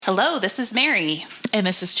Hello, this is Mary. And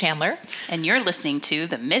this is Chandler. And you're listening to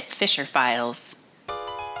the Miss Fisher Files.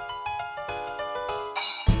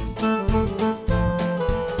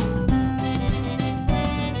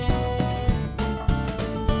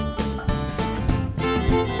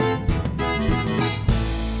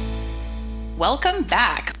 Welcome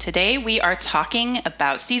back. Today we are talking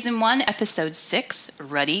about Season 1, Episode 6,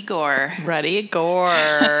 Ruddy Gore. Ruddy Gore.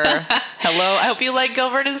 Hello, I hope you like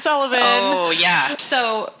Gilbert and Sullivan. Oh, yeah.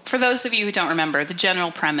 So, for those of you who don't remember, the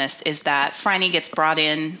general premise is that Phryne gets brought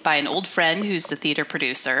in by an old friend who's the theater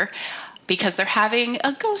producer because they're having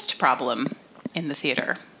a ghost problem in the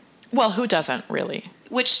theater. Well, who doesn't, really?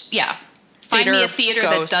 Which, yeah. Find me a theater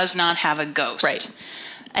that does not have a ghost. Right.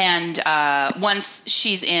 And once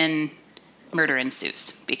she's in, murder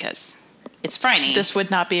ensues because it's Phryne. This would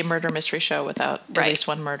not be a murder mystery show without at least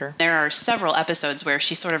one murder. There are several episodes where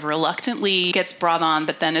she sort of reluctantly gets brought on,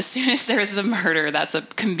 but then as soon as there's the murder, that's a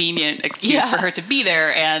convenient excuse for her to be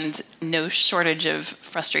there, and no shortage of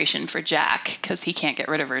frustration for Jack because he can't get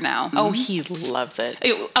rid of her now. Oh, he loves it.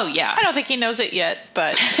 Oh, yeah. I don't think he knows it yet,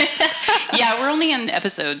 but... Yeah, we're only in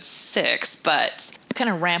episode 6, but... kind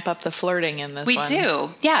of ramp up the flirting in this one. We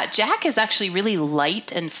do. Yeah, Jack is actually really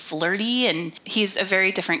light and flirty, and he's a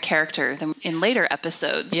very different character than in later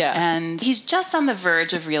episodes. Yeah. And he's just on the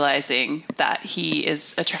verge of realizing that he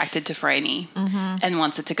is attracted to Phryne and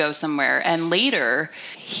wants it to go somewhere. And later,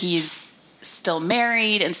 he's still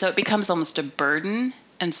married, and so it becomes almost a burden.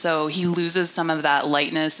 And so he loses some of that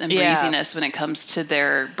lightness and breeziness when it comes to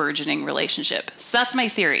their burgeoning relationship. So that's my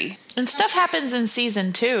theory. And stuff happens in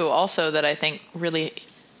season 2 also that I think really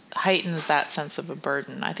heightens that sense of a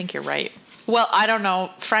burden. I think you're right. Well, I don't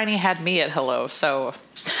know. Phryne had me at hello, so,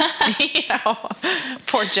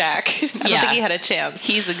 poor Jack. I don't think he had a chance.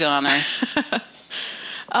 He's a goner.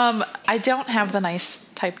 I don't have the nice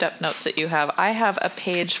typed up notes that you have. I have a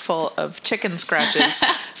page full of chicken scratches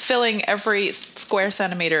filling every square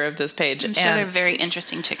centimeter of this page. I'm sure they're very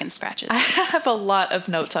interesting chicken scratches. I have a lot of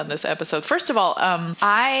notes on this episode. First of all,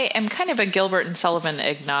 I am kind of a Gilbert and Sullivan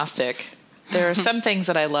agnostic. There are some things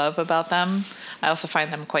that I love about them. I also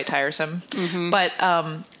find them quite tiresome. But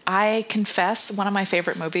I confess one of my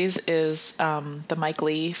favorite movies is the Mike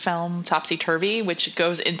Leigh film Topsy Turvy, which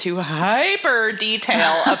goes into hyper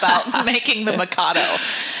detail about making the Mikado.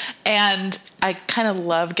 And I kind of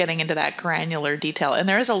love getting into that granular detail. And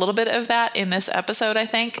there is a little bit of that in this episode, I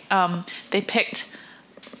think. They picked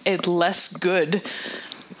a less good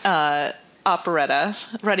operetta.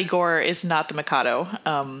 Ruddy Gore is not the Mikado.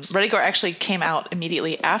 Ruddy Gore actually came out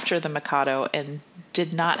immediately after the Mikado and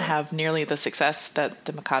did not have nearly the success that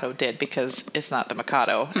the Mikado did because it's not the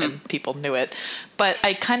Mikado and people knew it. But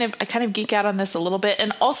I kind of geek out on this a little bit.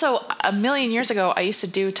 And also a million years ago, I used to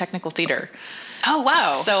do technical theater. Oh,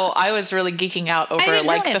 wow. So I was really geeking out over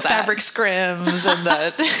like the fabric scrims and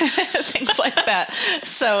the things like that.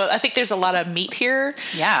 So I think there's a lot of meat here.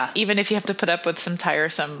 Yeah. Even if you have to put up with some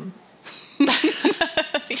tiresome...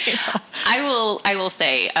 I will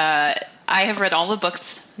say, I have read all the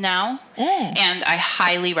books now, and I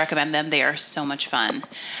highly recommend them. They are so much fun.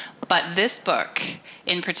 But this book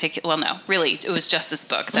in particular, well, no, really, it was just this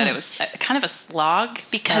book that it was kind of a slog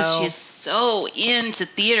because she's so into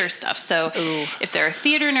theater stuff. So if there are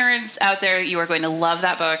theater nerds out there, you are going to love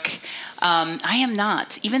that book. I am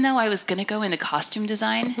not, even though I was going to go into costume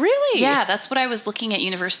design. Really? Yeah, that's what I was looking at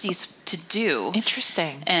universities to do.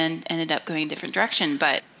 Interesting. And ended up going a different direction.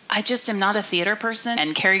 But I just am not a theater person,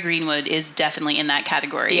 and Carrie Greenwood is definitely in that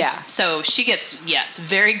category. Yeah. So she gets,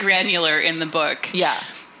 very granular in the book. Yeah.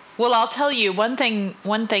 Well, I'll tell you, one thing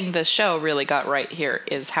the show really got right here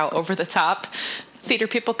is how over the top theater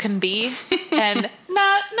people can be. And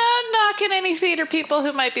not knocking any theater people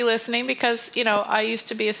who might be listening because, I used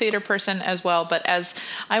to be a theater person as well, but as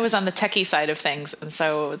I was on the techie side of things, and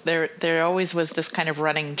so there always was this kind of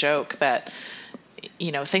running joke that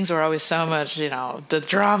things were always so much, the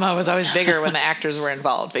drama was always bigger when the actors were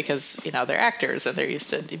involved because, they're actors and they're used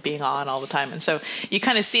to being on all the time. And so you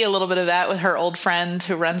kind of see a little bit of that with her old friend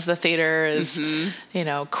who runs the theater is,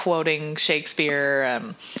 quoting Shakespeare.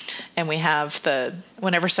 And we have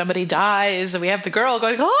whenever somebody dies, we have the girl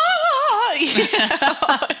going, ah!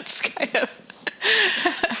 It's kind of...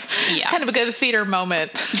 It's kind of a good theater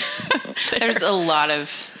moment. There's a lot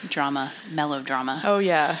of drama, melodrama. Oh,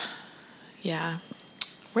 yeah. Yeah.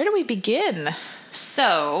 Where do we begin?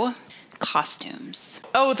 So, costumes.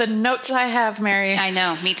 Oh, the notes I have, Mary. I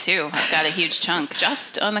know, me too. I've got a huge chunk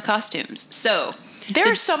just on the costumes. So, there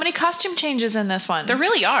are so many costume changes in this one. There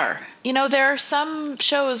really are. There are some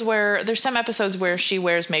there's some episodes where she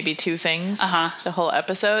wears maybe 2 things the whole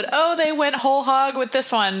episode. Oh, they went whole hog with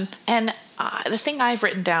this one. And the thing I've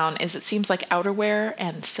written down is it seems like outerwear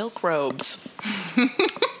and silk robes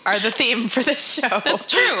are the theme for this show. That's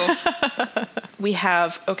true. We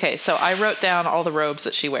have, so I wrote down all the robes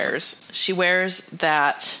that she wears. She wears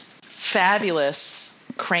that fabulous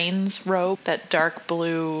crane's robe, that dark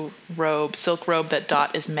blue robe, silk robe that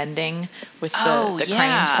Dot is mending with the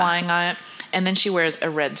cranes flying on it. And then she wears a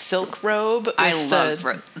red silk robe. I love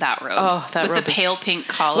that robe. Oh, that robe. With the pale pink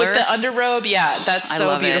collar. With the underrobe, yeah, that's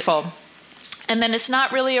so beautiful. And then it's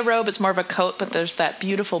not really a robe, it's more of a coat, but there's that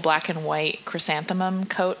beautiful black and white chrysanthemum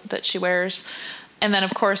coat that she wears. And then,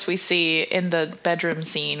 of course, we see in the bedroom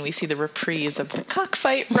scene, we see the reprise of the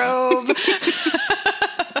cockfight robe.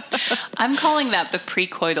 I'm calling that the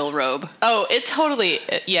precoital robe. Oh, it totally,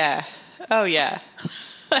 yeah. Oh, yeah.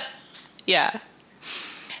 Yeah.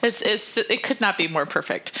 It could not be more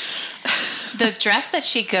perfect. The dress that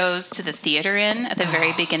she goes to the theater in at the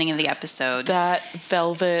very beginning of the episode. That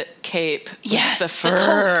velvet cape. Yes, the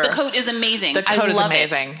fur. The coat is amazing. The coat is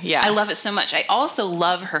amazing. Yeah. I love it so much. I also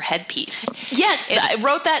love her headpiece. Yes, I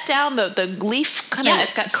wrote that down. The leaf kind of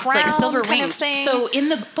it's got crown like silver kind wings. Of thing. So in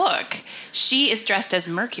the book, she is dressed as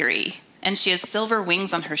Mercury. And she has silver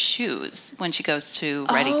wings on her shoes when she goes to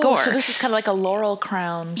Ruddy Gore. So this is kind of like a laurel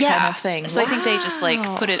crown kind of thing. So I think they just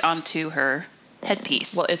put it onto her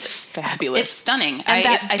headpiece. Well, it's fabulous. It's stunning. And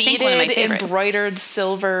I think one of my favorite. Embroidered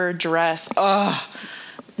silver dress. Oh,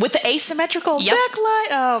 with the asymmetrical neckline.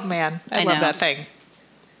 Oh man, I love that thing.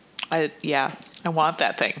 I want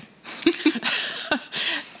that thing.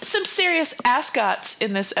 Some serious ascots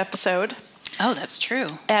in this episode. Oh, that's true.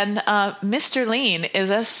 And Mr. Lean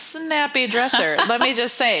is a snappy dresser. Let me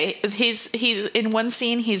just say, he's in one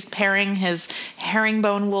scene he's pairing his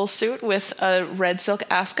herringbone wool suit with a red silk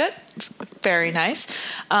ascot. Very nice.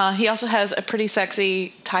 He also has a pretty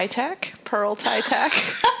sexy tie tack, pearl tie tack.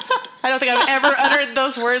 I don't think I've ever uttered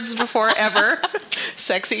those words before, ever.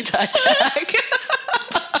 Sexy tie tack.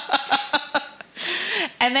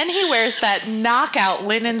 And then he wears that knockout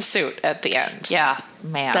linen suit at the end. Yeah.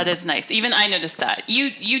 Man. That is nice. Even I noticed that.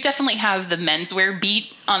 You definitely have the menswear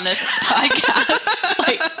beat on this podcast.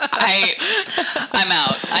 I'm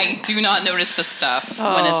out. I do not notice the stuff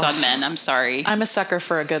when it's on men. I'm sorry. I'm a sucker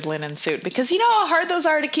for a good linen suit because you know how hard those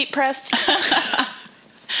are to keep pressed?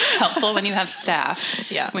 Helpful when you have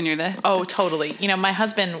staff. Yeah. When you're there. Oh, totally. You know, my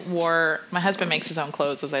husband makes his own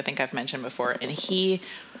clothes, as I think I've mentioned before, and he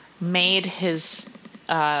made his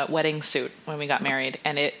wedding suit when we got married,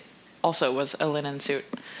 and it also was a linen suit,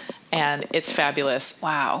 and it's fabulous.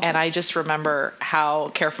 Wow. And I just remember how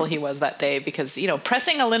careful he was that day because, you know,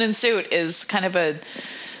 pressing a linen suit is kind of a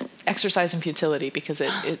exercise in futility because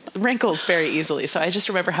it wrinkles very easily. So I just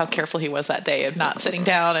remember how careful he was that day of not sitting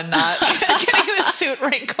down and not getting the suit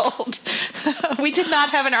wrinkled. We did not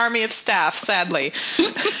have an army of staff, sadly.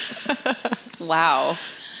 Wow.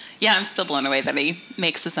 Yeah, I'm still blown away that he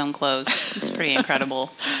makes his own clothes. It's pretty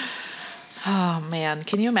incredible. Oh, man.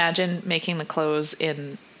 Can you imagine making the clothes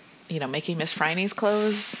making Miss Phryne's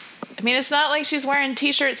clothes? I mean, it's not like she's wearing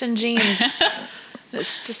T-shirts and jeans.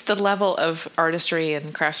 It's just the level of artistry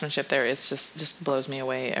and craftsmanship there is just blows me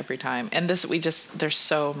away every time. And there's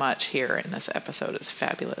so much here in this episode. It's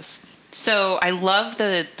fabulous. So I love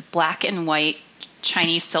the black and white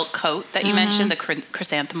Chinese silk coat that you mentioned, the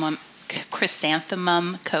chrysanthemum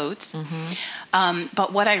coats.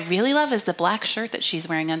 But what I really love is the black shirt that she's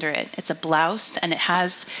wearing under it. It's a blouse, and it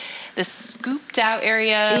has this scooped out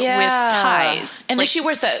area with ties. And then she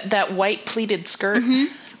wears that white pleated skirt.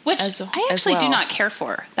 Which I actually do not care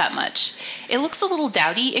for that much. It looks a little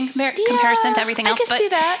dowdy in comparison to everything else. I can see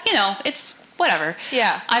that. You know, it's whatever.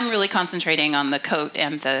 Yeah. I'm really concentrating on the coat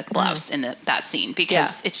and the blouse in that scene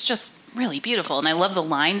because it's just really beautiful. And I love the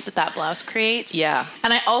lines that blouse creates. Yeah.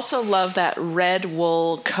 And I also love that red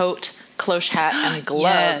wool coat, cloche hat, and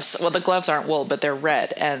gloves. Yes. Well, the gloves aren't wool, but they're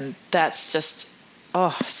red. And that's just...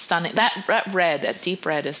 oh, stunning. That deep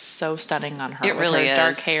red is so stunning on her. It really with her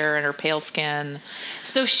is. Dark hair and her pale skin.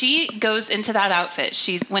 So she goes into that outfit.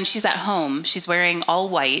 When she's at home, she's wearing all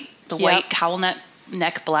white, the white cowl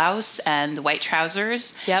neck blouse and the white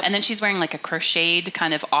trousers. Yep. And then she's wearing like a crocheted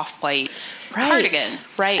kind of off-white cardigan.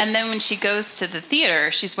 Right. And then when she goes to the theater,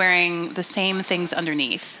 she's wearing the same things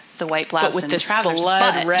underneath. The white blouse with and this trousers.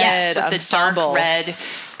 blood red with ensemble. the dark red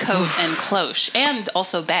coat and cloche. And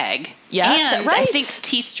also bag. Yeah, and I think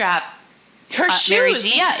T-strap. Her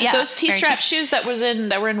shoes, yeah, those T-strap shoes that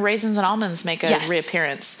were in Raisins and Almonds make a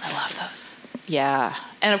reappearance. I love those. Yeah,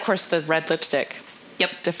 and of course the red lipstick.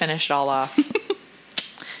 Yep, to finish it all off.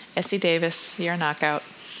 Essie Davis, you're a knockout.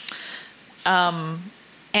 And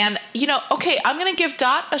I'm gonna give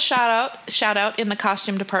Dot a shout out in the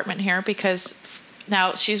costume department here because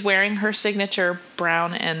Now, she's wearing her signature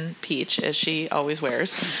brown and peach, as she always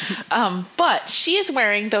wears. But she is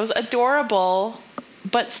wearing those adorable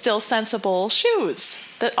but still sensible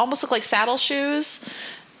shoes that almost look like saddle shoes,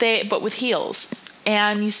 but with heels.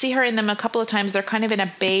 And you see her in them a couple of times. They're kind of in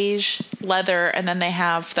a beige leather, and then they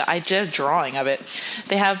have I did a drawing of it.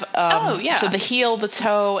 They have so the heel, the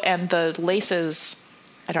toe, and the laces.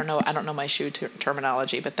 I don't know my shoe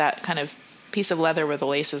terminology, but that kind of piece of leather where the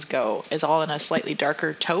laces go is all in a slightly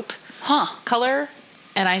darker taupe color.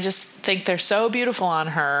 And I just think they're so beautiful on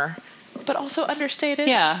her, but also understated.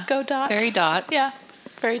 Yeah. Go Dot. Very Dot. Yeah.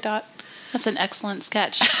 Very Dot. That's an excellent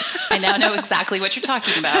sketch. I now know exactly what you're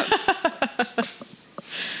talking about.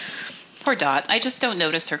 Poor Dot. I just don't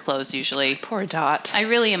notice her clothes usually. Poor Dot. I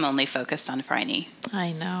really am only focused on Phryne.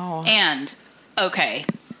 I know. And, okay,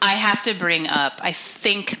 I have to bring up, I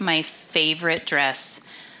think my favorite dress.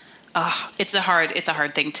 It's a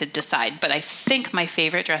hard thing to decide, but I think my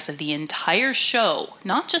favorite dress of the entire show,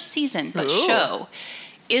 not just season, but show,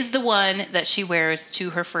 is the one that she wears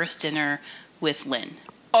to her first dinner with Lynn.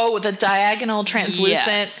 Oh, the diagonal translucent.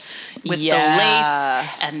 Yes, with the lace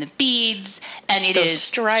and the beads, and it is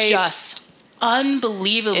stripes. Just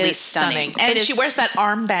unbelievably stunning. And she wears that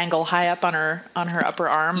arm bangle high up on her upper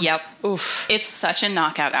arm. Yep. Oof. It's such a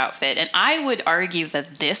knockout outfit, and I would argue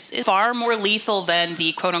that this is far more lethal than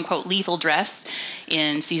the quote-unquote lethal dress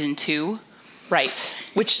in season 2. Right.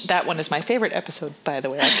 Which, that one is my favorite episode, by the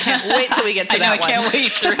way. I can't wait till we get to that one. I can't wait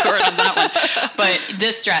to record on that one. But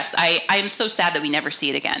this dress, I am so sad that we never see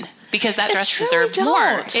it again. Because that dress deserves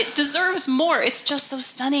more. It deserves more. It's just so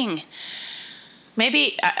stunning.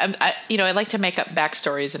 Maybe, I like to make up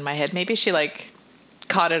backstories in my head. Maybe she,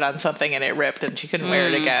 caught it on something and it ripped and she couldn't wear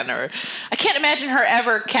it again. Or I can't imagine her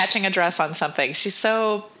ever catching a dress on something. She's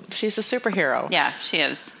a superhero. Yeah, she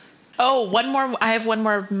is. Oh, I have one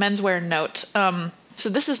more menswear note. So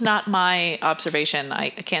this is not my observation. I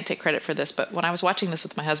can't take credit for this, but when I was watching this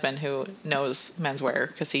with my husband, who knows menswear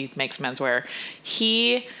because he makes menswear,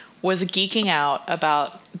 he was geeking out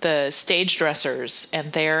about the stage dressers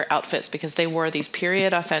and their outfits because they wore these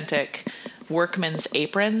period authentic workman's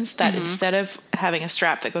aprons that instead of having a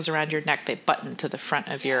strap that goes around your neck, they button to the front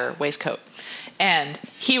of your waistcoat. And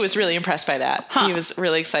he was really impressed by that. He was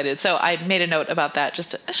really excited. So I made a note about that.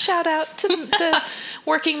 Just a shout out to the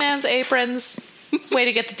working man's aprons. Way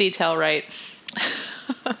to get the detail right.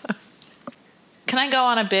 Can I go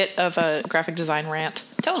on a bit of a graphic design rant?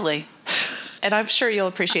 Totally. And I'm sure you'll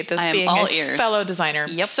appreciate this being all a ears. fellow designer.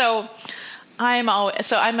 Yep. So I'm a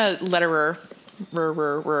letterer.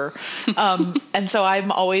 And so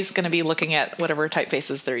I'm always going to be looking at whatever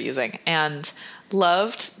typefaces they're using, and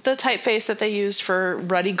loved the typeface that they used for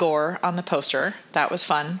Ruddy Gore on the poster. That was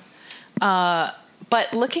fun.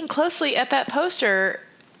 But looking closely at that poster,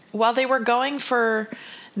 while they were going for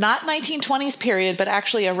not 1920s period, but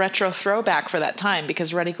actually a retro throwback for that time,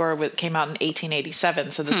 because Ruddy Gore came out in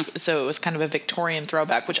 1887, so it was kind of a Victorian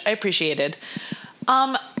throwback, which I appreciated.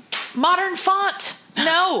 Modern font,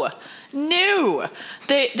 no. New.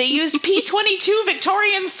 They used P22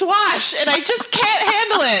 Victorian swash, and I just can't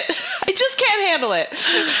handle it.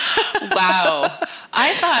 Wow.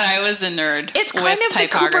 I thought I was a nerd. It's kind with of the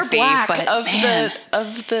Cooper Black but of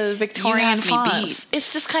the Victorian fonts.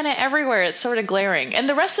 It's just kind of everywhere. It's sort of glaring. And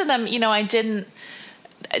the rest of them,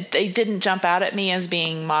 they didn't jump out at me as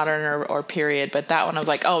being modern or period, but that one I was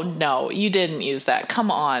like, oh no, you didn't use that.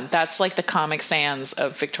 Come on. That's like the Comic Sans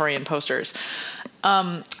of Victorian posters.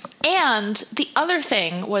 And the other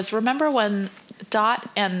thing was, remember when Dot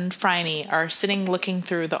and Phryne are sitting looking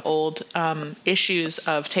through the old issues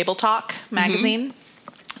of Table Talk magazine? Mm-hmm.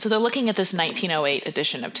 So they're looking at this 1908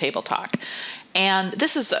 edition of Table Talk. And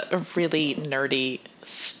this is a really nerdy,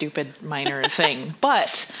 stupid, minor thing.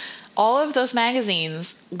 But all of those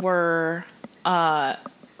magazines were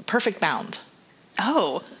perfect bound.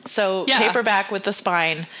 Oh. So paperback with the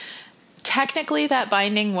spine. Technically, that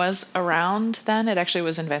binding was around then. It actually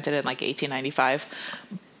was invented in 1895.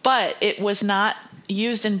 But it was not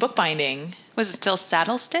used in bookbinding. Was it still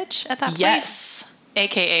saddle stitch at that point? Yes.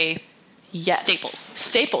 AKA staples.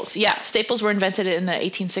 Staples, yeah. Staples were invented in the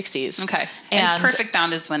 1860s. Okay. And perfect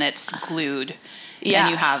bound is when it's glued. Yeah.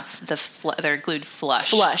 And you have they're glued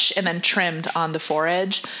flush. Flush, and then trimmed on the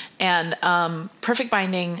foredge. And perfect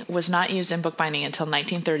binding was not used in bookbinding until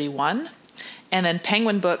 1931. And then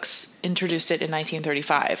Penguin Books introduced it in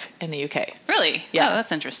 1935 in the UK. Really? Yeah. Oh,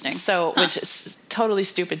 that's interesting. So, which is totally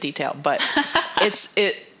stupid detail, but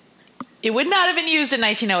it would not have been used in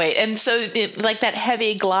 1908. And so, that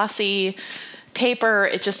heavy, glossy paper,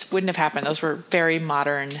 it just wouldn't have happened. Those were very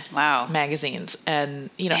modern magazines. And,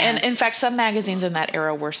 and in fact, some magazines in that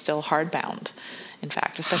era were still hardbound. in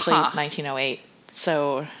fact, especially 1908.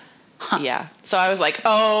 So, yeah. So I was like,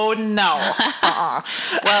 oh, no.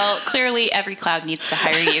 Well, clearly every cloud needs to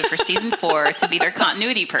hire you for season 4 to be their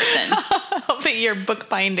continuity person. I'll be your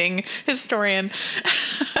bookbinding historian.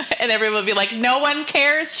 And everyone will be like, no one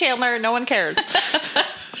cares, Chandler. No one cares.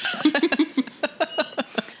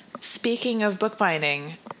 Speaking of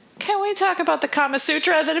bookbinding, can we talk about the Kama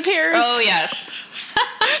Sutra that appears? Oh, yes.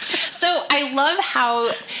 So I love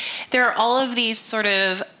how there are all of these sort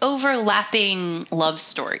of overlapping love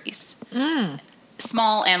stories,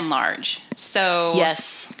 small and large. So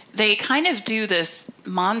yes, they kind of do this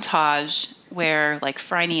montage where like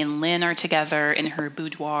Phryne and Lynn are together in her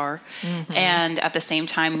boudoir, and at the same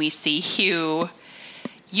time we see Hugh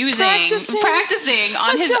practicing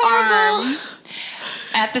on his arm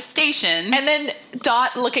at the station. And then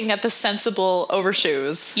Dot looking at the sensible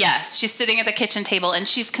overshoes. Yes, she's sitting at the kitchen table and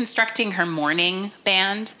she's constructing her mourning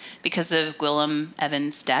band because of Gwillem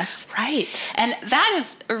Evans' death. Right. And that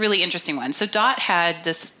is a really interesting one. So Dot had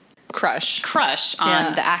this crush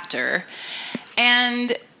on the actor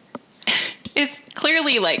and is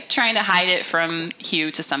clearly like trying to hide it from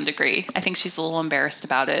Hugh to some degree. I think she's a little embarrassed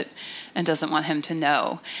about it and doesn't want him to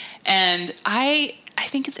know. And I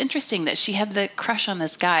think it's interesting that she had the crush on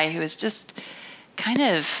this guy who was just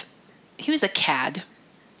he was a cad.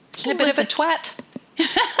 A bit of a twat.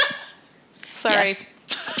 Sorry.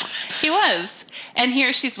 Yes. He was. And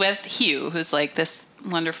here she's with Hugh, who's like this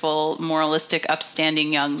wonderful, moralistic,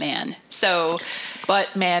 upstanding young man. So,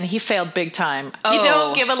 but man, he failed big time. Oh. You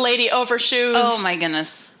don't give a lady overshoes. Oh my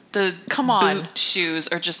goodness. The boot shoes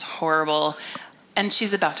are just horrible. And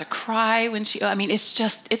she's about to cry when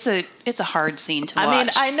it's a hard scene to watch. I mean,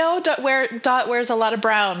 I know Dot wears a lot of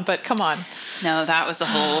brown, but come on. No, that was a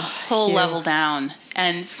whole level down.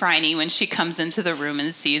 And Phryne, when she comes into the room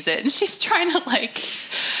and sees it, and she's trying to like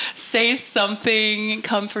say something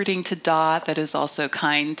comforting to Dot that is also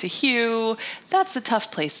kind to Hugh. That's a tough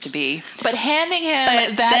place to be. But handing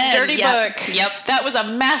him that dirty book, that was a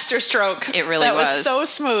masterstroke. It really was. That was so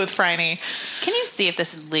smooth, Phryne. Can you see if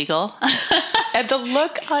this is legal? And the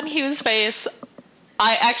look on Hugh's face,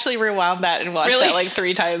 I actually rewound that and watched that like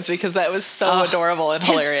 3 times because that was so adorable and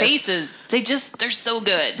hilarious. His faces, they're so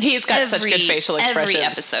good. He's got such good facial expressions. Every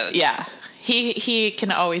episode. Yeah. He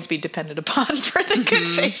can always be depended upon for the good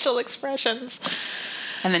facial expressions.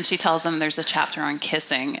 And then she tells him there's a chapter on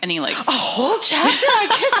kissing, and he like... A whole chapter on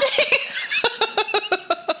kissing?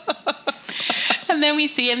 And then we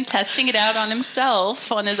see him testing it out on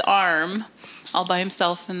himself, on his arm, all by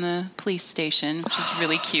himself in the police station, which is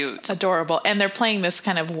really cute. Adorable. And they're playing this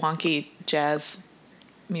kind of wonky jazz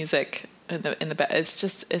music in the back.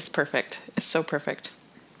 It's perfect. It's so perfect.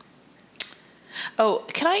 Oh,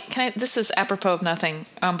 can I this is apropos of nothing,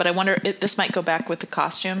 but I wonder if this might go back with the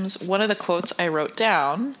costumes. One of the quotes I wrote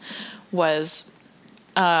down was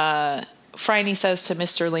Phryne says to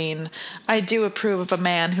Mr. Lean, "I do approve of a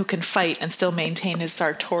man who can fight and still maintain his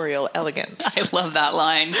sartorial elegance." I love that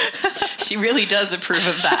line. She really does approve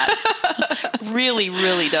of that. Really,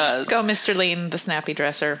 really does. Go, Mr. Lean, the snappy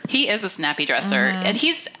dresser. He is a snappy dresser. And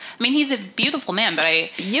he's a beautiful man, but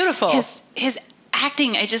Beautiful. His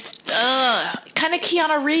acting, I just, kind of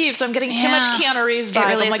Keanu Reeves. I'm getting too much Keanu Reeves vibe.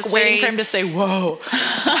 Really I'm like waiting for him to say, whoa.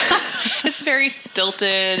 It's very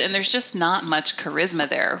stilted, and there's just not much charisma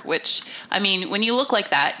there, which, I mean, when you look like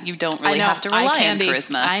that, you don't really have to rely on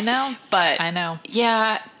charisma. I know. But, I know.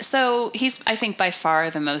 Yeah, so he's, I think, by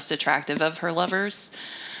far the most attractive of her lovers.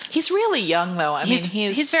 He's really young, though. He's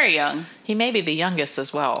very young. He may be the youngest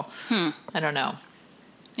as well. I don't know.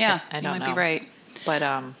 Yeah, I don't know. You might be right. But,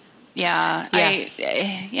 yeah.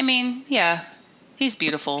 I mean, yeah, he's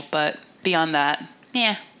beautiful, but beyond that,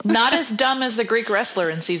 yeah. Not as dumb as the Greek wrestler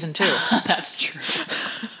in season 2. That's true.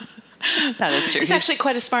 That is true. He's actually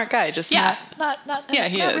quite a smart guy, just not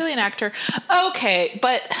really an actor. Okay,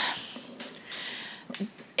 but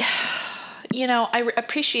you know, I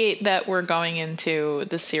appreciate that we're going into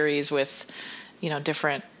the series with, you know,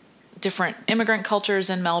 different immigrant cultures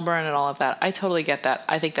in Melbourne and all of that. I totally get that.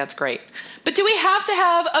 I think that's great. But do we have to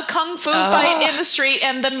have a kung fu fight in the street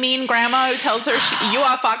and the mean grandma who tells her you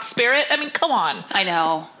are fox spirit? I mean, come on. I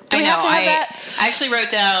know. Do we have to have that? I actually wrote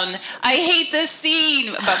down, I hate this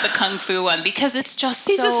scene about the kung fu one because it's just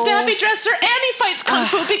He's a snappy dresser and he fights kung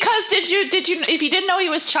fu because did you if you didn't know he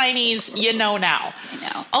was Chinese, you know now. I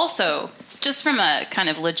know. Also, just from a kind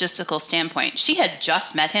of logistical standpoint, she had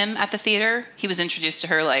just met him at the theater. He was introduced to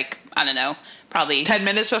her like, I don't know, probably 10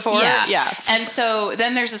 minutes before. Yeah. And so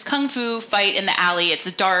then there's this kung fu fight in the alley.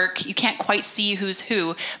 It's dark. You can't quite see who's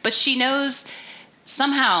who, but she knows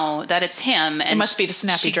somehow that it's him. And it must be the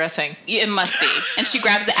snappy dressing. It must be. And she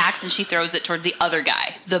grabs the axe and she throws it towards the other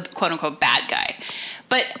guy, the quote unquote bad guy.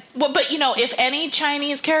 But if any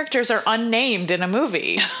Chinese characters are unnamed in a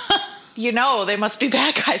movie, they must be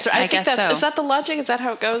bad guys. I think guess so. Is that the logic? Is that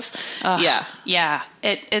how it goes? Yeah. Yeah.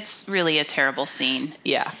 It's really a terrible scene.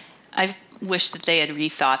 Yeah. I wish that they had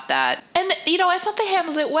rethought that. And, I thought they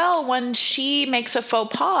handled it well when she makes a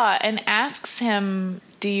faux pas and asks him,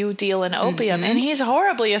 do you deal in opium? And he's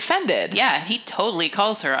horribly offended. Yeah, he totally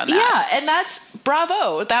calls her on that. Yeah, and that's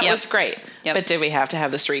bravo. That was great. Yep. But did we have to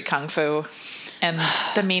have the street kung fu and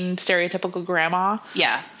the mean stereotypical grandma?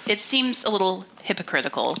 Yeah, it seems a little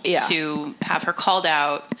hypocritical to have her called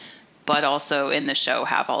out, but also in the show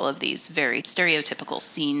have all of these very stereotypical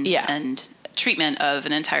scenes and treatment of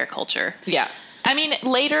an entire culture. Yeah. I mean,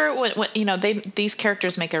 later, when these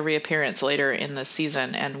characters make a reappearance later in the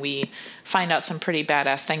season, and we find out some pretty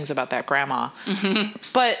badass things about that grandma. Mm-hmm.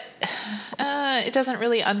 But it doesn't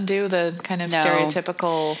really undo the kind of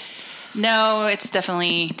stereotypical... No, it's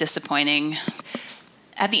definitely disappointing.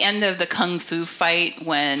 At the end of the kung fu fight,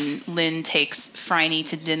 when Lynn takes Phryne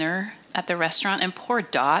to dinner at the restaurant, and poor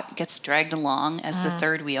Dot gets dragged along as the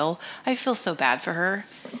third wheel, I feel so bad for her.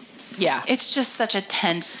 Yeah. It's just such a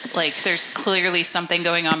tense, there's clearly something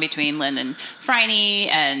going on between Lynn and Phryne,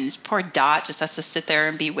 and poor Dot just has to sit there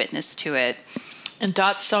and be witness to it. And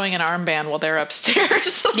Dot's sewing an armband while they're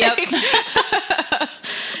upstairs. Yep.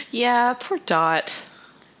 Yeah, poor Dot.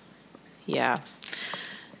 Yeah.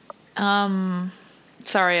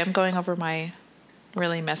 Sorry, I'm going over my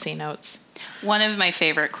really messy notes. One of my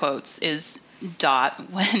favorite quotes is Dot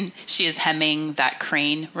when she is hemming that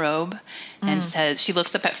crane robe and says, she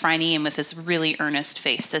looks up at Phryne and with this really earnest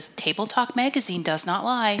face says, "Table Talk magazine does not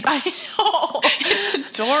lie." I know.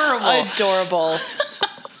 It's adorable. Adorable.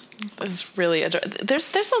 It's really adorable.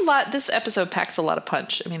 There's a lot. This episode packs a lot of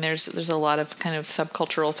punch. I mean, there's a lot of kind of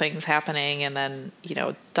subcultural things happening, and then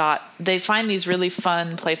Dot. They find these really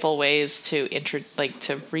fun, playful ways to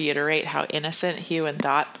to reiterate how innocent Hugh and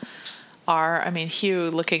Dot are. I mean, Hugh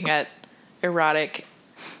looking at erotic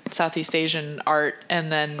Southeast Asian art,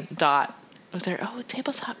 and then Dot with their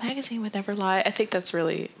tabletop magazine would never lie. I think that's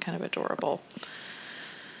really kind of adorable.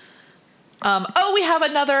 We have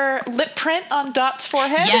another lip print on Dot's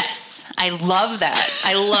forehead. Yes, I love that.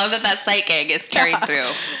 I love that sight gag is carried through.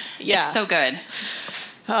 Yeah, it's so good.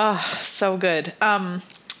 Oh, so good.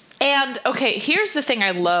 And okay, here's the thing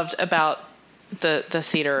I loved about the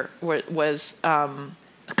theater was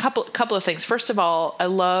a couple of things. First of all, I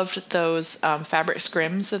loved those fabric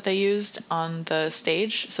scrims that they used on the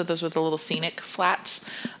stage. So those were the little scenic flats.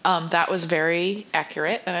 That was very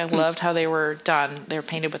accurate, and I loved how they were done. They were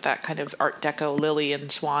painted with that kind of Art Deco lily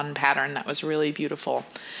and swan pattern. That was really beautiful.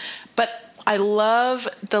 But I love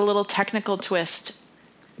the little technical twist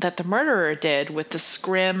that the murderer did with the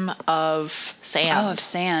scrim of sand. Oh, of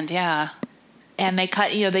sand, yeah. And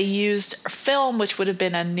they used film, which would have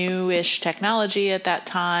been a newish technology at that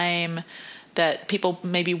time that people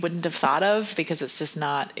maybe wouldn't have thought of because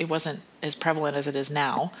it wasn't as prevalent as it is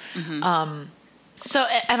now. Mm-hmm.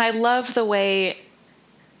 And I love the way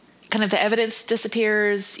kind of the evidence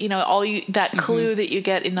disappears, that clue that you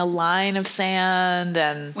get in the line of sand,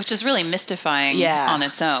 and which is really mystifying on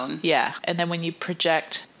its own. Yeah. And then when you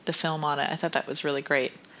project the film on it, I thought that was really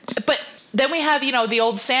great. But then we have, the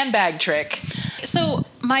old sandbag trick. So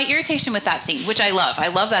my irritation with that scene, which I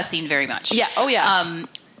love that scene very much. Yeah. Oh, yeah.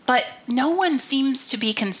 But no one seems to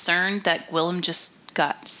be concerned that Gwillem just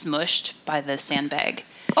got smushed by the sandbag.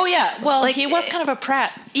 Oh, yeah. Well, he was kind of a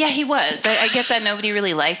prat. Yeah, he was. I get that nobody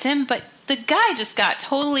really liked him, but the guy just got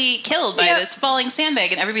totally killed by this falling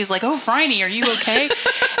sandbag, and everybody's like, "Oh, Phryne, are you okay?"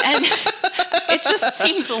 And it just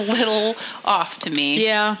seems a little off to me.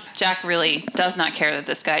 Yeah. Jack really does not care that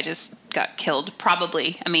this guy just got killed.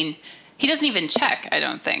 Probably. I mean, he doesn't even check, I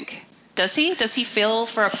don't think. Does he? Does he feel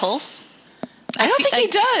for a pulse? I don't think he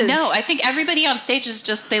does. No, I think everybody on stage is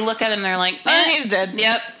just, they look at him and they're like, he's dead.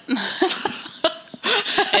 Yep.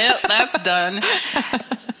 Yep, that's done.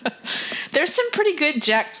 There's some pretty good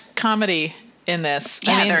Jack comedy in this.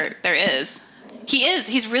 Yeah, there is.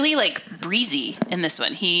 He's really breezy in this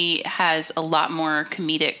one. He has a lot more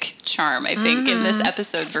comedic charm, I think, in this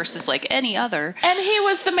episode versus any other. And he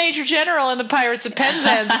was the Major General in the Pirates of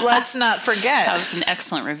Penzance, let's not forget. That was an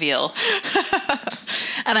excellent reveal.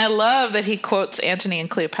 And I love that he quotes Antony and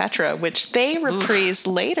Cleopatra, which they reprise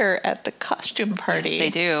later at the costume party. Yes, they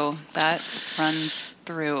do. That runs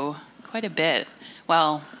through quite a bit.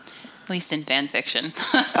 Well, at least in fan fiction.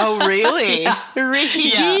 Oh, really? Yeah.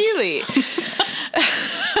 Really?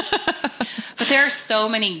 But there There are so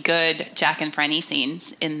many good Jack and Phryne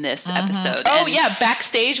scenes in this episode. Oh, yeah,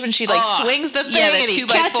 backstage when she swings the thing and he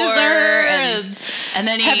catches her and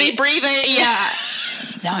then heavy breathing. Yeah.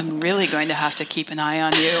 Now I'm really going to have to keep an eye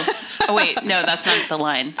on you. Oh, wait, no, that's not the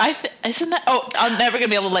line. Isn't that? Oh, I'm never going to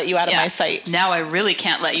be able to let you out of my sight. Now I really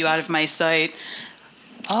can't let you out of my sight.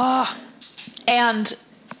 Oh. And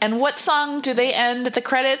what song do they end the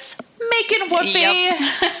credits? Making Whoopee. Yep.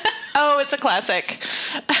 Oh, it's a classic.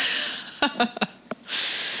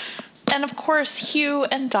 And of course, Hugh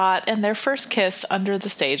and Dot and their first kiss under the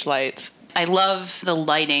stage lights. I love the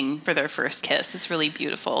lighting for their first kiss. It's really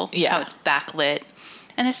beautiful. Yeah. How it's backlit.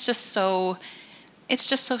 And it's just so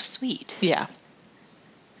sweet. Yeah.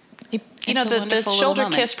 You know, the shoulder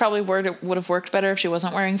kiss probably would have worked better if she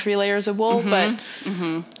wasn't wearing 3 layers of wool, but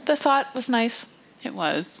the thought was nice. It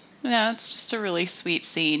was. Yeah, it's just a really sweet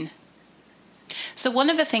scene. So one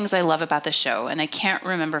of the things I love about the show, and I can't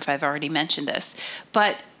remember if I've already mentioned this,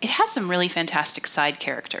 but it has some really fantastic side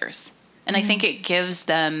characters. And I think it gives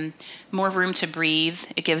them more room to breathe.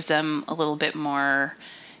 It gives them a little bit more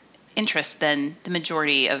interest than the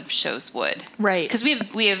majority of shows would. Right. Because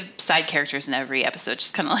we have side characters in every episode,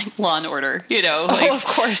 just kind of like Law and Order, you know. Oh, of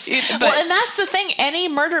course. Well, and that's the thing. Any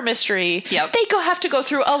murder mystery, they have to go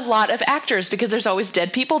through a lot of actors because there's always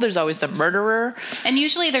dead people. There's always the murderer. And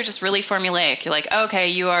usually they're just really formulaic. You're like, okay,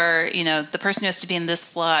 you are, the person who has to be in this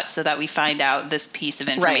slot so that we find out this piece of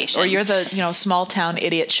information. Right. Or you're the, small town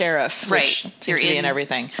idiot sheriff. Which you're in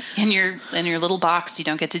everything. In your little box, you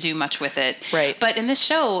don't get to do much with it. Right. But in this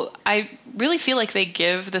show, I really feel like they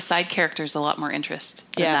give the side characters a lot more interest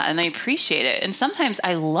in that, and I appreciate it. And sometimes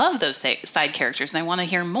I love those side characters, and I want to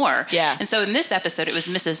hear more. Yeah. And so in this episode, it was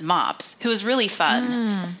Mrs. Mops, who was really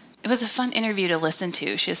fun. It was a fun interview to listen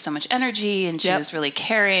to. She has so much energy, and she was really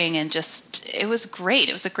caring, and it was great.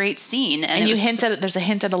 It was a great scene. And there's a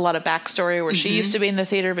hint at a lot of backstory where she used to be in the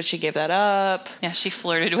theater, but she gave that up. Yeah, she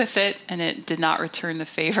flirted with it, and it did not return the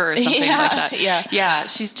favor or something like that. Yeah,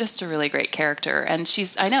 she's just a really great character. And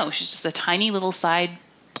she's just a tiny little side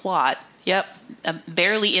plot. Yep.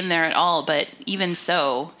 Barely in there at all, but even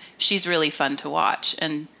so, she's really fun to watch.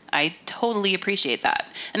 And I totally appreciate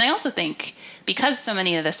that. And I also think, because so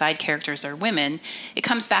many of the side characters are women, it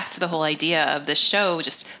comes back to the whole idea of the show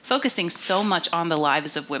just focusing so much on the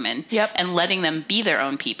lives of women and letting them be their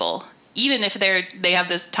own people, even if they have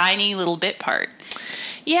this tiny little bit part.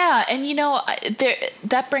 Yeah, and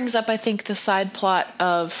that brings up, I think, the side plot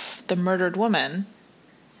of the murdered woman,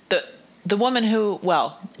 the woman who,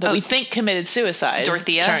 we think committed suicide,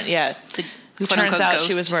 Dorothea. Who turns out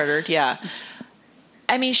she was murdered. Yeah,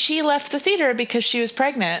 I mean, she left the theater because she was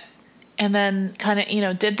pregnant. And then kind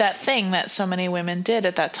of, did that thing that so many women did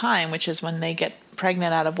at that time, which is when they get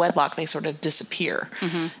pregnant out of wedlock, they sort of disappear.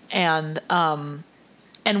 And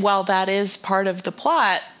while that is part of the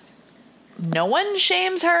plot, no one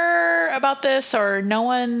shames her about this, or no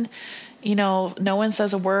one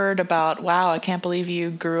says a word about, wow, I can't believe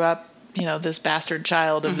you grew up, this bastard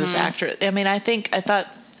child of this actress. I mean,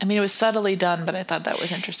 it was subtly done, but I thought that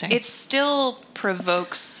was interesting. It still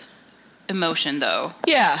provokes emotion, though.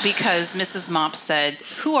 Yeah. Because Mrs. Mops said,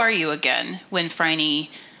 "Who are you again?" when Phryne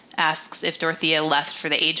asks if Dorothea left for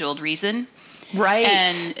the age-old reason. Right.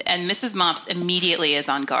 And Mrs. Mops immediately is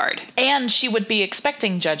on guard. And she would be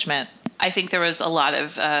expecting judgment. I think there was a lot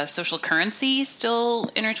of social currency still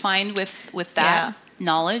intertwined with that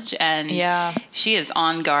knowledge, and she is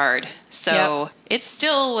on guard. So it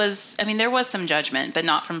still was, there was some judgment, but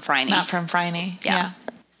not from Phryne. Not from Phryne. Yeah.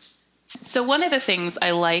 So one of the things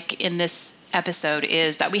I like in this episode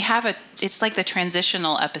is that we have it's like the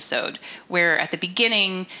transitional episode where at the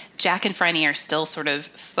beginning, Jack and Phryne are still sort of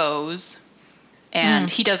foes,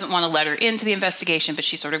 and he doesn't want to let her into the investigation, but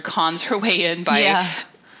she sort of cons her way in by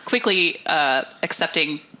quickly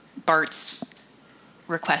accepting Bart's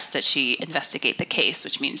request that she investigate the case,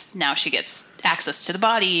 which means now she gets access to the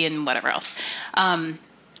body and whatever else.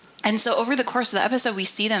 And so over the course of the episode, we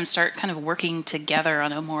see them start kind of working together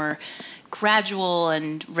on a more gradual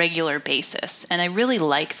and regular basis. And I really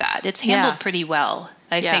like that. It's handled pretty well.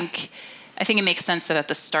 I think it makes sense that at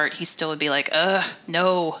the start he still would be like,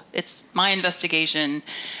 no, it's my investigation.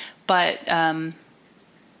 But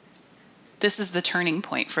this is the turning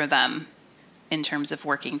point for them in terms of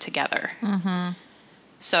working together.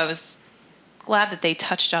 So I was glad that they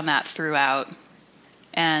touched on that throughout.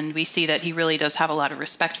 And we see that he really does have a lot of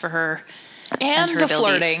respect for her. And the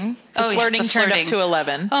flirting. The flirting turned up to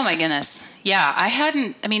 11. Oh, my goodness. Yeah,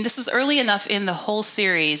 this was early enough in the whole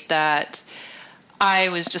series that I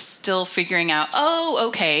was just still figuring out,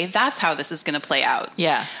 okay, that's how this is going to play out.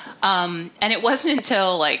 Yeah. And it wasn't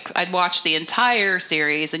until like I'd watched the entire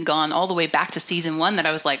series and gone all the way back to season 1 that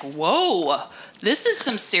I was like, whoa, this is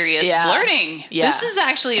some serious flirting. Yeah. This is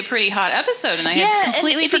actually a pretty hot episode, and I had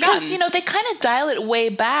completely forgotten. Because, they kind of dial it way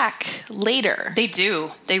back later. They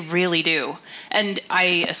do. They really do. And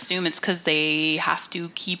I assume it's because they have to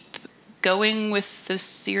keep going with the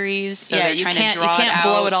series, so they're trying to draw it out. You can't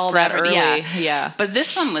blow it all that early. Yeah. But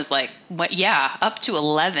this one was like, up to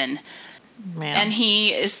 11. Man. And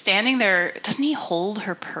he is standing there. Doesn't he hold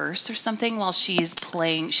her purse or something while she's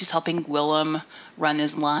playing? She's helping Willem run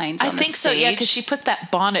his lines on the stage. I think so, yeah, because she puts that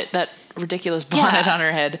ridiculous bonnet on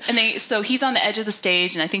her head. And so he's on the edge of the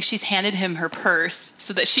stage, and I think she's handed him her purse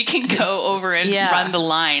so that she can go over and run the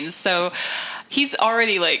lines. So he's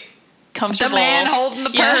already like comfortable. The man holding the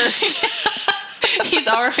purse. He's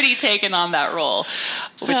already taken on that role,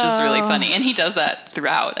 which is really funny. And he does that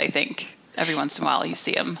throughout, I think. Every once in a while you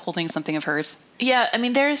see him holding something of hers. Yeah, I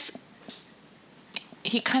mean,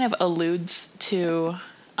 he kind of alludes to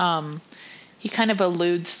how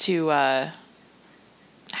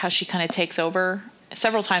she kind of takes over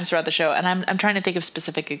several times throughout the show. And I'm trying to think of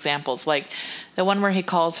specific examples, like the one where he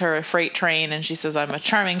calls her a freight train and she says, "I'm a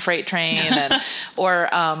charming freight train." And, or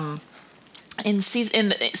in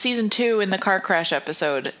season 2 in the car crash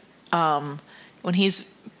episode, when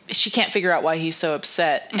she can't figure out why he's so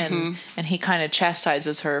upset, and he kind of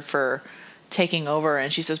chastises her for taking over,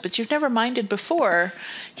 and she says, "But you've never minded before."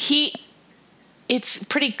 It's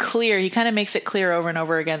pretty clear. He kind of makes it clear over and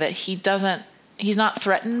over again that he's not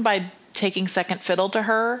threatened by taking second fiddle to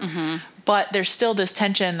her, but there's still this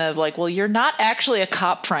tension of like, well, you're not actually a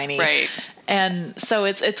cop, Phryne. Right. And so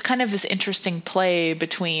it's kind of this interesting play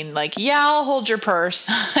between like, yeah, I'll hold your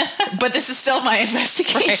purse, but this is still my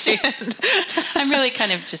investigation. Right. I'm really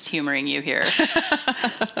kind of just humoring you here.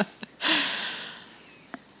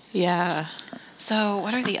 Yeah. So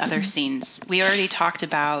what are the other scenes? We already talked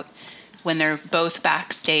about when they're both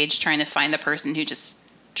backstage trying to find the person who just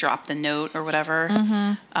dropped the note or whatever.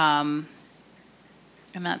 And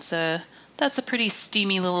that's a pretty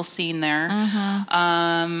steamy little scene there.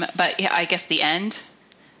 But yeah, I guess the end,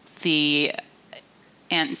 the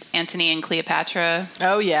Antony and Cleopatra.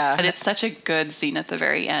 Oh yeah. But it's such a good scene at the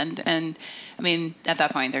very end. And I mean, at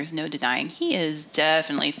that point, there's no denying he is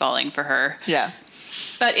definitely falling for her. Yeah.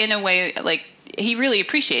 But in a way, like, he really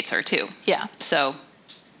appreciates her too. Yeah. So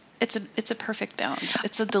it's a perfect balance.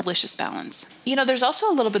 It's a delicious balance. There's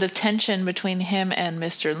also a little bit of tension between him and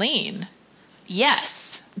Mr. Lean.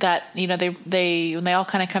 Yes. That, they when they all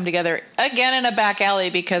kind of come together again in a back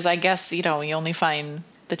alley, because I guess, you only find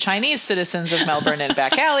the Chinese citizens of Melbourne in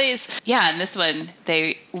back alleys. Yeah, and this one,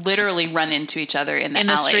 they literally run into each other in the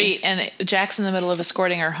alley. Street, and Jack's in the middle of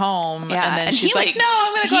escorting her home. Yeah, and then she's like, no,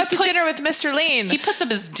 I'm going to go out to dinner with Mr. Lean. He puts up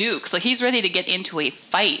his dukes. Like, he's ready to get into a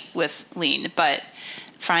fight with Lean, but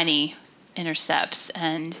Phryne intercepts,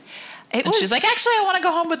 and she's like, actually, I want to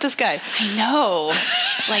go home with this guy. I know.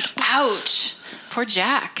 It's like, ouch. Poor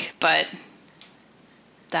Jack. But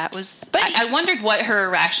that was... But I wondered what her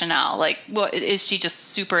rationale, like, what is she just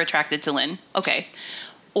super attracted to Lynn? Okay.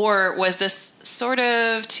 Or was this sort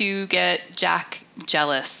of to get Jack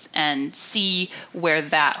jealous and see where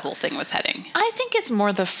that whole thing was heading? I think it's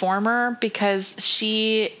more the former, because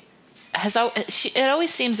it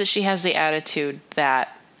always seems that she has the attitude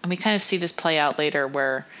that, and we kind of see this play out later,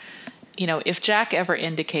 where, if Jack ever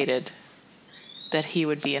indicated that he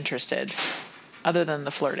would be interested, other than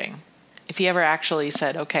the flirting, if he ever actually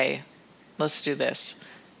said, okay, let's do this,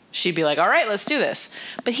 she'd be like, all right, let's do this.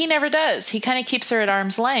 But he never does. He kind of keeps her at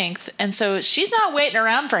arm's length. And so she's not waiting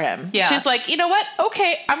around for him. Yeah. She's like, you know what?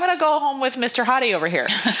 Okay, I'm going to go home with Mr. Hottie over here.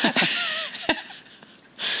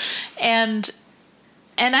 And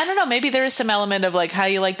I don't know, maybe there is some element of like, how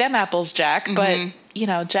you like them apples, Jack. But,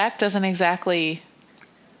 Jack doesn't exactly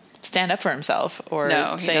stand up for himself or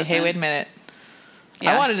say, hey, wait a minute.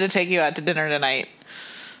 Yeah. I wanted to take you out to dinner tonight.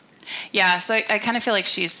 Yeah, so I kind of feel like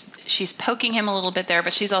she's poking him a little bit there,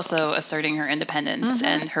 but she's also asserting her independence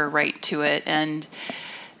and her right to it. And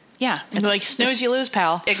yeah. It's like, snooze, you lose,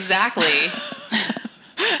 pal. Exactly.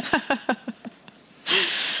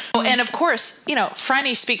 And of course,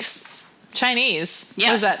 Phryne speaks Chinese. Yes.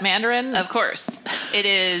 What is that, Mandarin? Of course. It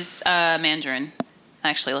is Mandarin. I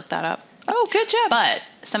actually looked that up. Oh, good job. But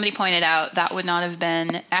somebody pointed out that would not have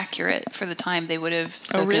been accurate for the time. They would have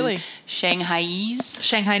spoken Shanghainese.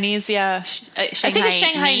 Shanghainese, yeah. I think it's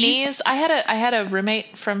Shanghainese. I had a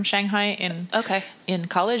roommate from Shanghai in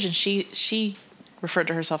college, and she referred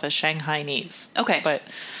to herself as Shanghainese. Okay. But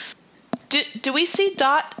do we see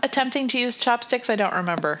Dot attempting to use chopsticks? I don't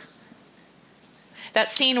remember.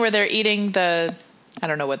 That scene where they're eating the I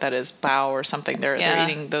don't know what that is, bao or something. They're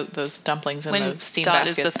eating those dumplings in the steam Dot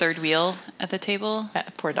baskets. is the third wheel at the table.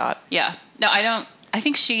 Poor Dot. Yeah. No, I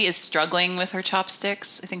think she is struggling with her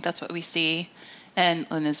chopsticks. I think that's what we see. And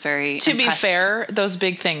Lynn is very To impressed. be fair, those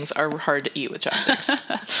big things are hard to eat with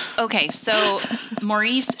chopsticks. Okay, so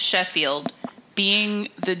Maurice Sheffield being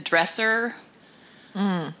the dresser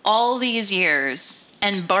all these years,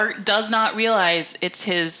 and Bart does not realize it's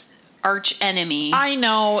his arch enemy. I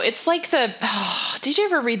know. It's like did you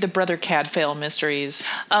ever read the Brother Cadfael mysteries?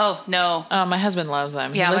 Oh, no. My husband loves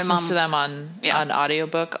them. Yeah, he my listens mom- to them on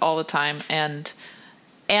audiobook all the time. And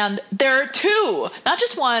there are two, not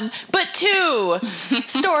just one, but two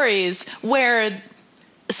stories where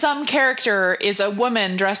some character is a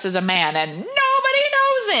woman dressed as a man and nobody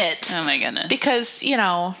knows it. Oh, my goodness. Because,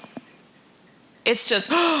 it's just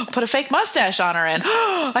put a fake mustache on her and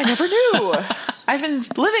I never knew. I've been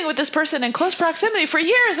living with this person in close proximity for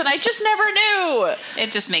years and I just never knew.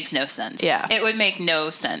 It just makes no sense. Yeah. It would make no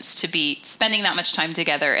sense to be spending that much time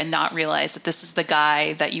together and not realize that this is the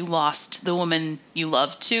guy that you lost the woman you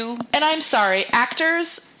loved to. And I'm sorry,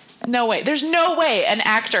 actors, no way. There's no way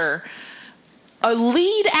a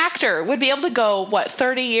lead actor would be able to go,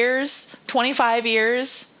 30 years, 25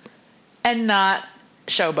 years, and not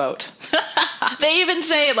showboat. They even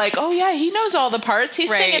say, oh yeah, he knows all the parts.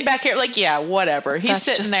 He's singing back here. Yeah, whatever. He's That's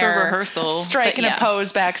sitting just there for rehearsal, striking but yeah. a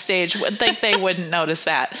pose backstage. Would think they wouldn't notice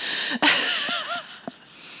that.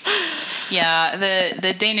 Yeah,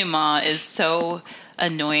 the denouement is so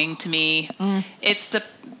annoying to me. It's the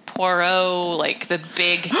Poirot, the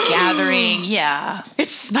big gathering. Yeah.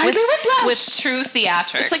 It's Snidely Whiplash. With true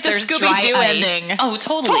theatrics. It's like the There's Scooby-Doo dry ending. ice. Oh,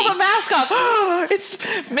 totally. Pull the mask off. It's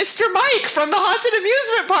Mr. Mike from the Haunted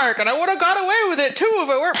Amusement Park, and I would have got away with it too if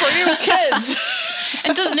it weren't for you kids.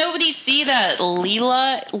 And does nobody see that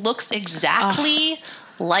Leela looks exactly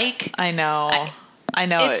like... I know. I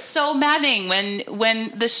know. It's so maddening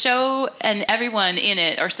when the show and everyone in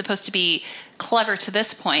it are supposed to be clever to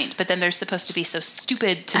this point, but then they're supposed to be so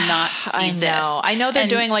stupid to not see this. I know they're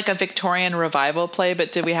doing a Victorian revival play,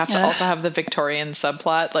 but do we have to also have the Victorian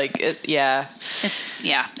subplot?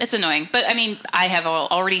 It's annoying. But I mean, I have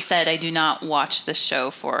already said I do not watch this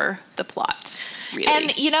show for the plot. Really.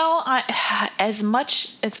 And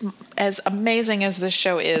as amazing as this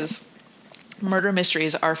show is, murder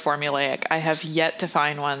mysteries are formulaic. I have yet to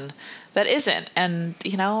find one that isn't. And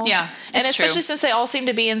yeah, and especially true. since they all seem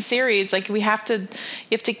to be in series, you have to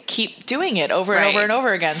keep doing it over and over and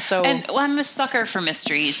over again. So I'm a sucker for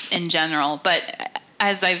mysteries in general, but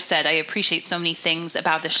as I've said, I appreciate so many things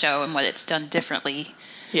about the show and what it's done differently.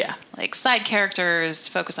 Yeah. Side characters,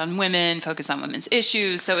 focus on women, focus on women's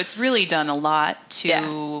issues. So it's really done a lot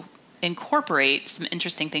to incorporate some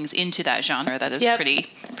interesting things into that genre that is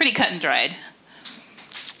pretty cut and dried.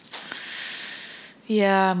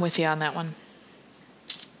 Yeah, I'm with you on that one.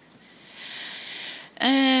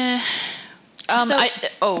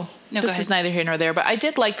 This is neither here nor there, but I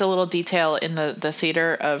did like the little detail in the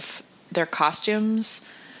theater of their costumes.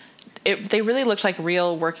 They really looked like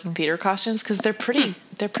real working theater costumes because they're pretty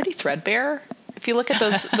threadbare. If you look at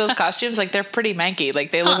those costumes, they're pretty manky.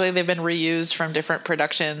 They look like they've been reused from different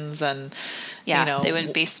productions and they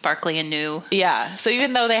wouldn't be sparkly and new. Yeah. So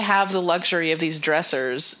even though they have the luxury of these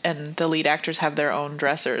dressers and the lead actors have their own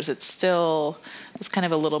dressers, it's kind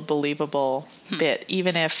of a little believable bit,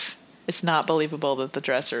 even if it's not believable that the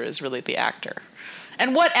dresser is really the actor.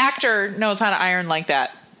 And what actor knows how to iron like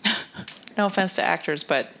that? No offense to actors,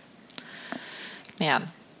 but man.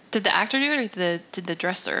 Did the actor do it or did the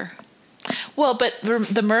dresser? Well, but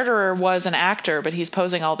the murderer was an actor, but he's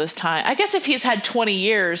posing all this time. I guess if he's had 20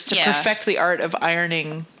 years to perfect the art of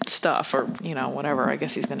ironing stuff or, whatever, I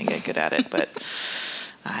guess he's going to get good at it, but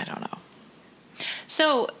I don't know.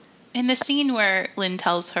 So in the scene where Lynn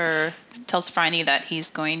tells Phryne that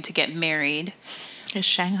he's going to get married. His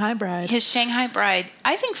Shanghai bride.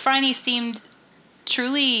 I think Phryne seemed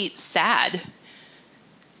truly sad.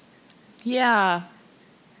 Yeah.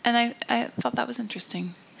 And I thought that was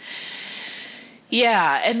interesting.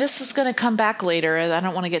 Yeah, and this is going to come back later. I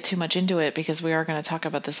don't want to get too much into it because we are going to talk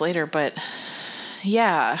about this later, but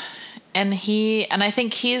yeah. And I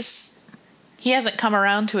think he hasn't come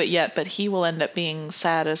around to it yet, but he will end up being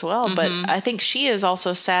sad as well. Mm-hmm. But I think she is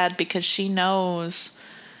also sad because she knows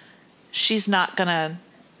she's not going to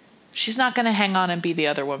hang on and be the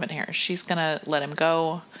other woman here. She's going to let him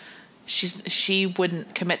go. She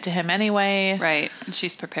wouldn't commit to him anyway. Right. And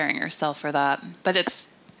she's preparing herself for that. But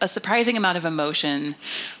it's a surprising amount of emotion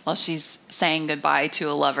while she's saying goodbye to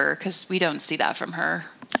a lover, because we don't see that from her.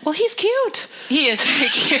 Well, he's cute. He is very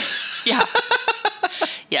cute. Yeah.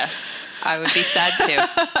 Yes. I would be sad too.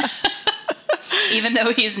 even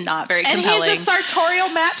though he's not very and compelling. he's a sartorial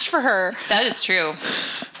match for her. That is true.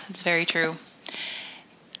 That's very true.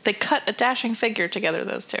 They cut a dashing figure together,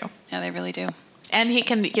 those two. Yeah, they really do. And he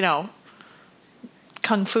can,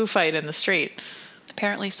 kung fu fight in the street.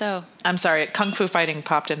 Apparently so. I'm sorry, kung fu fighting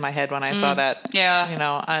popped in my head when I saw that.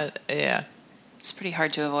 Yeah. Yeah. It's pretty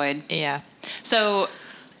hard to avoid. Yeah. So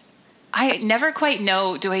I never quite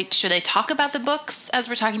know, should I talk about the books as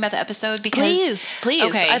we're talking about the episode? Because Please.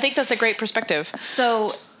 Okay. I think that's a great perspective.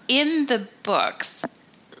 So in the books,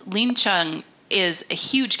 Lin Chung is a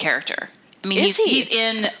huge character. I mean, he's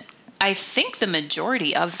in, I think, the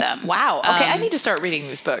majority of them. Wow. Okay, I need to start reading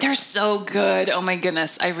these books. They're so good. Oh my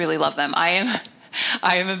goodness, I really love them. I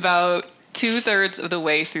am about 2/3 of the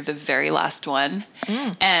way through the very last one,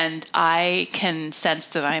 and I can sense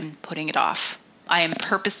that I'm putting it off. I am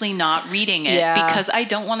purposely not reading it because I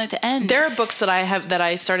don't want it to end. There are books that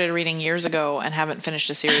I started reading years ago and haven't finished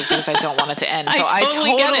a series because I don't want it to end. So I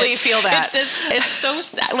totally feel that. It's so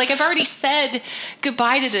sad. Like, I've already said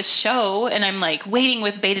goodbye to this show, and I'm like waiting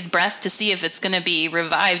with bated breath to see if it's going to be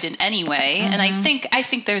revived in any way. And I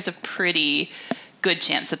think there's a pretty good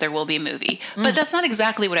chance that there will be a movie, but that's not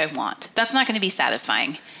exactly what I want. That's not going to be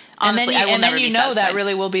satisfying. Honestly, I will never be satisfied. That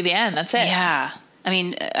really will be the end. That's it. Yeah. I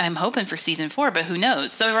mean, I'm hoping for season 4, but who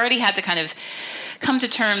knows? So I've already had to kind of come to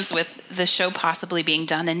terms with the show possibly being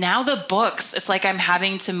done. And now the books, it's like I'm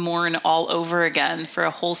having to mourn all over again for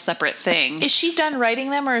a whole separate thing. Is she done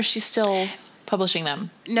writing them, or is she still publishing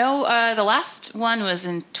them? No, the last one was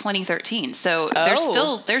in 2013. So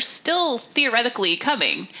they're still theoretically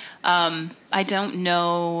coming. I don't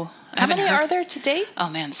know. How many are there to date?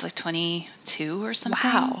 Oh man, it's like 22 or something.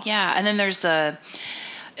 Wow. Yeah. And then there's the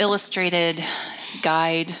illustrated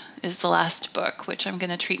guide is the last book, which I'm going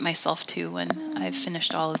to treat myself to when I've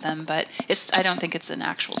finished all of them. But I don't think it's an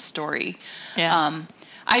actual story. Yeah.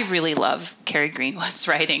 I really love Carrie Greenwood's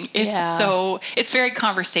writing. It's very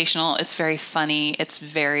conversational. It's very funny. It's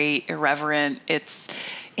very irreverent.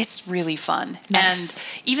 It's really fun. Nice. And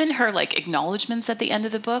even her acknowledgments at the end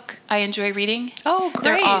of the book, I enjoy reading. Oh, great.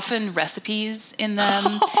 There are often recipes in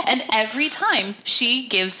them. And every time she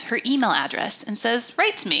gives her email address and says,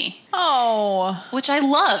 write to me. Oh. Which I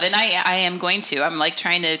love. And I am going to. I'm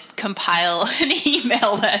trying to compile an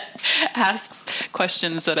email that asks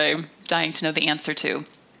questions that I'm dying to know the answer to.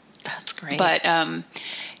 That's great. But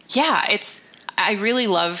I really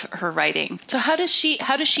love her writing. So how does she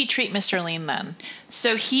treat Mr. Lean then?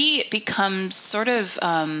 So he becomes sort of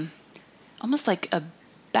almost like a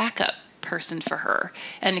backup person for her,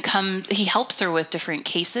 and he helps her with different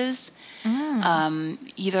cases.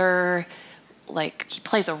 Either he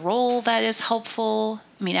plays a role that is helpful.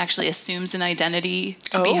 I mean, actually assumes an identity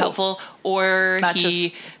to be helpful, or not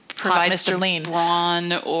he provides Mr. Lean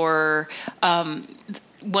brawn, or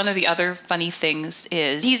one of the other funny things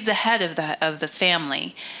is he's the head of the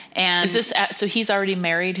family. And is this so he's already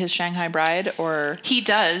married his Shanghai bride, or he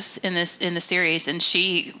does in the series, and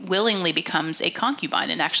she willingly becomes a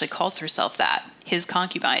concubine and actually calls herself that, his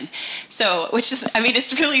concubine. So, which is, I mean,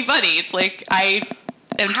 it's really funny. It's like I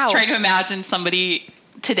am just trying to imagine somebody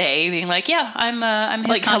today being like, "Yeah, I'm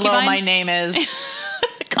his concubine. Hello, my name is."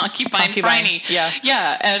 Concubine Phryne.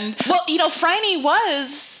 Yeah. And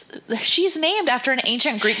she's named after an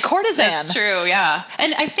ancient Greek courtesan. That's true, yeah.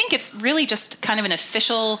 And I think it's really just kind of an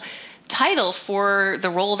official title for the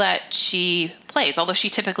role that she plays, although she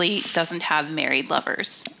typically doesn't have married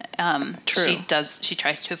lovers. True. She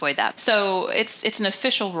tries to avoid that. So it's an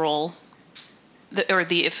official role, or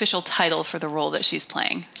the official title for the role that she's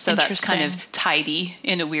playing. So that's kind of tidy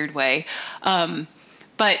in a weird way.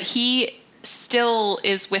 But he still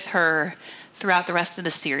is with her throughout the rest of the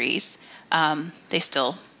series. They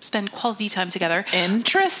still spend quality time together.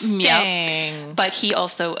 Interesting. Yep. But he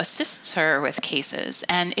also assists her with cases,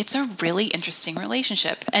 and it's a really interesting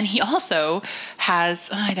relationship. And he also has,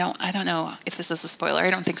 I don't know if this is a spoiler, I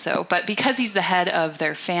don't think so, but because he's the head of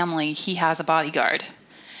their family, he has a bodyguard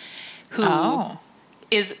who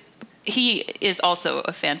is also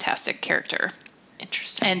a fantastic character.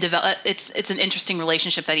 Interesting. And it's an interesting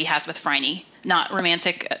relationship that he has with Phryne. Not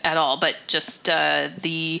romantic at all, but just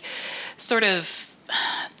the sort of,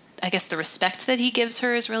 I guess, the respect that he gives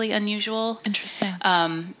her is really unusual. Interesting.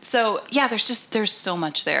 So yeah, there's so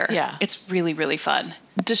much there. Yeah, it's really, really fun.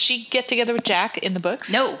 Does she get together with Jack in the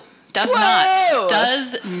books? No, does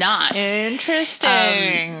not.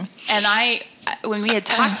 Interesting. And when we had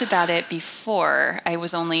talked about it before, I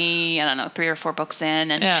was only, 3 or 4 books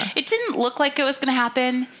in, and it didn't look like it was going to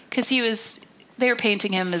happen because they were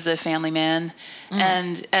painting him as a family man,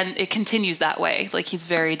 and it continues that way. Like, he's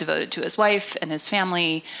very devoted to his wife and his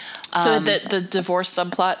family. So the divorce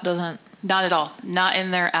subplot doesn't Not at all. Not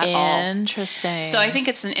in there at all. Interesting. So I think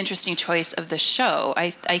it's an interesting choice of the show.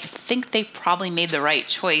 I think they probably made the right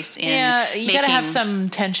choice in you gotta have some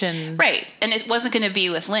tension. Right. And it wasn't going to be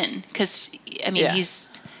with Lynn because, I mean,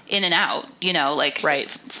 he's in and out,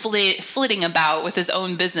 flitting about with his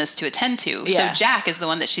own business to attend to. Yeah. So Jack is the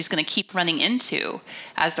one that she's going to keep running into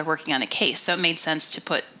as they're working on a case. So it made sense to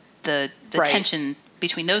put the tension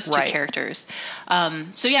between those two characters.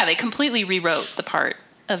 They completely rewrote the part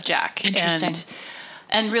of Jack. Interesting.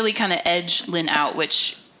 And really kind of edge Lynn out,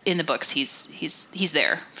 which in the books he's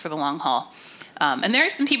there for the long haul. And there are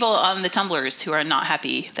some people on the Tumblrs who are not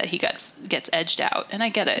happy that he gets edged out, and I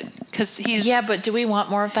get it because he's. Yeah, but do we want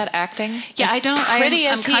more of that acting? Yeah, I don't. I'm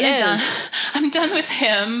kind of done. I'm done with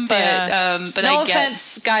him, but no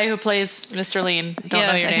offense, guy who plays Mr. Lean. Don't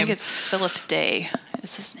know your name. I think it's Philip Day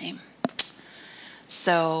is his name.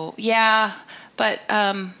 So yeah, but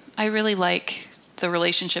I really like the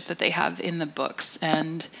relationship that they have in the books,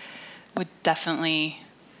 and would definitely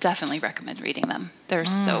recommend reading them. They're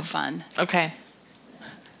so fun. Okay.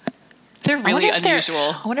 They're really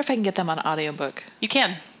unusual. I wonder if I can get them on audiobook. You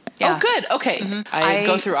can. Yeah. Oh, good. Okay. Mm-hmm. I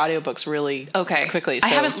go through audiobooks really quickly. So.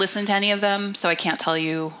 I haven't listened to any of them, so I can't tell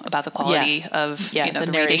you about the quality of the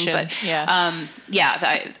narration. Reading.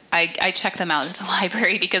 But I check them out at the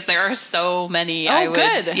library because there are so many. Oh,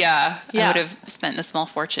 good. Yeah. I would have spent a small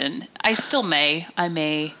fortune. I still may.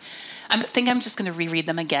 I think I'm just going to reread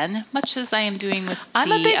them again, much as I am doing with the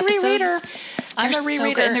episodes. I'm a big rereader. I'm a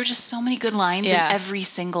rereader. And there's just so many good lines in every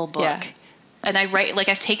single book. Yeah. And I write,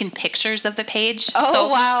 I've taken pictures of the page. Oh, so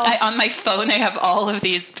wow. On my phone, I have all of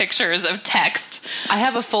these pictures of text. I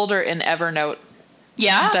have a folder in Evernote.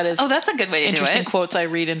 Yeah? That is that's a good way to do it. Interesting quotes I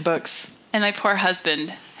read in books. And my poor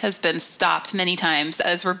husband has been stopped many times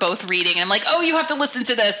as we're both reading. And I'm like, oh, you have to listen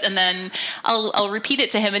to this. And then I'll repeat it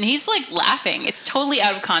to him. And he's laughing. It's totally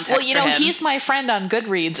out of context for him. He's my friend on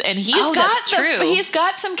Goodreads. And he's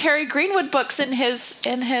got some Carrie Greenwood books in his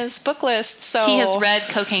book list. So he has read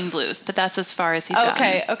Cocaine Blues, but that's as far as he's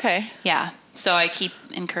gotten. Okay. Yeah. So I keep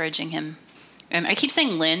encouraging him. And I keep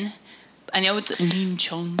saying Lynn. I know it's Lin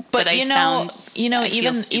Chung, but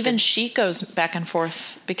even she goes back and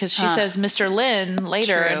forth because she says Mr. Lin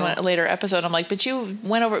later in a later episode. I'm like, but you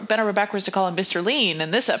bent over backwards to call him Mr. Lean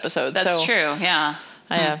in this episode. That's true. Yeah.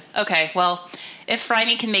 Okay. Well, if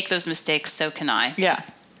Phryne can make those mistakes, so can I. Yeah.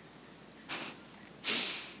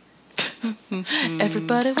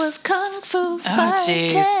 Everybody was kung fu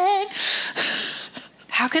fighting.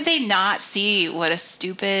 How could they not see what a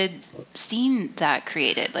stupid scene that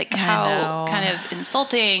created? How kind of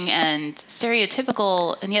insulting and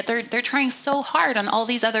stereotypical, and yet they're trying so hard on all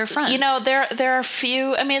these other fronts. There are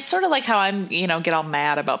few. I mean, it's sort of like how I'm, get all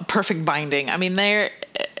mad about Perfect Binding. I mean, the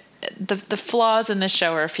flaws in this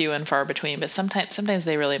show are few and far between, but sometimes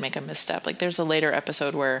they really make a misstep. Like there's a later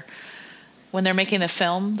episode where when they're making the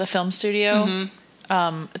film studio. Mm-hmm.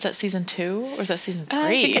 Is that season 2 or is that season 3?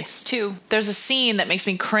 I think it's 2. There's a scene that makes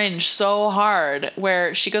me cringe so hard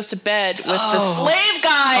where she goes to bed with the slave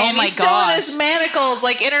guy and he's still in his manacles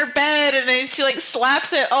in her bed and she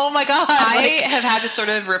slaps it. Oh my God. I have had to sort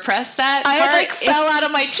of repress that part. I fell out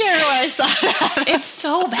of my chair when I saw that. It's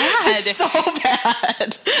so bad. It's so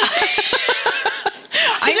bad.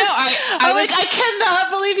 I cannot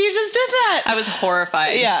believe you just did that. I was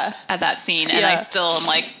horrified at that scene and I still am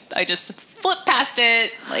I just flip past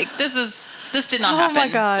it. This did not happen. Oh my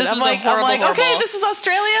God. This was horrible. Okay, this is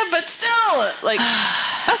Australia, but still, Australia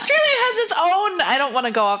has its own, I don't want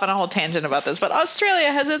to go off on a whole tangent about this, but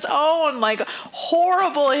Australia has its own,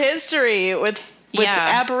 horrible history with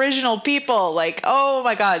Aboriginal people. Oh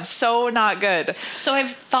my God, so not good. So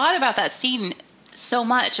I've thought about that scene so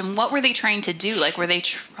much, and what were they trying to do? Were they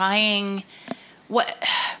trying,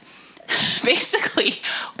 basically,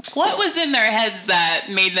 what was in their heads that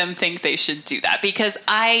made them think they should do that? Because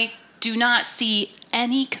I do not see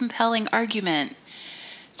any compelling argument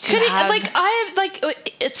to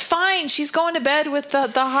it's fine. She's going to bed with the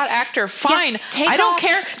hot actor. Fine. Yeah, I don't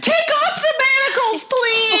care. Take off the manacles,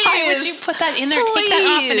 please. Why would you put that in there? Please. Take that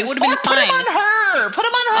off and it would have been fine. Put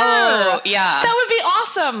them on her. Oh, yeah. That would be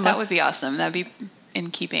awesome. That would be awesome. That would be in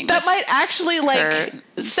keeping. That might actually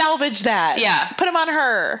salvage that. Yeah. Put him on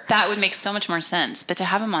her. That would make so much more sense. But to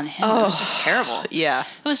have him on him, it was just terrible. Yeah.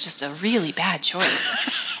 It was just a really bad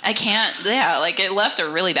choice. I can't, it left a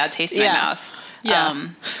really bad taste in my mouth. Yeah.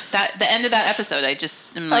 That the end of that episode, I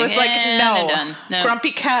just am no. I'm done. No. Grumpy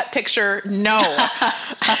cat picture, no.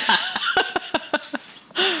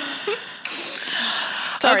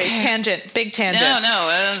 Sorry, tangent, big tangent. No,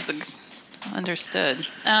 that was understood.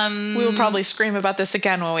 We will probably scream about this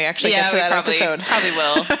again when we actually get to that episode. Probably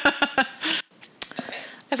will.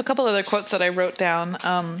 have a couple other quotes that I wrote down.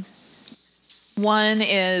 One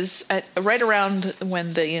is right around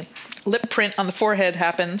when the lip print on the forehead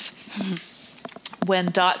happens. When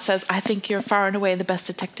Dot says, "I think you're far and away the best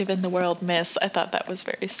detective in the world, miss." I thought that was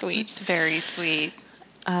very sweet. It's very sweet.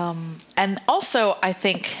 And also, I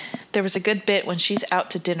think there was a good bit when she's out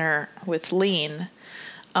to dinner with Lean,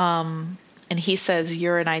 and he says,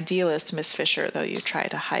 "You're an idealist, Miss Fisher, though you try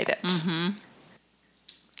to hide it." Mm-hmm.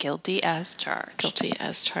 Guilty as charged. Guilty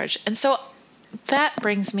as charged. And so that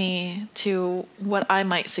brings me to what I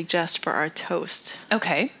might suggest for our toast.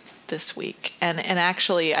 Okay. This week. And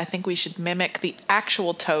actually, I think we should mimic the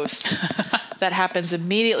actual toast that happens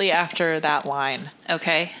immediately after that line.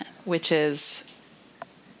 Okay. Which is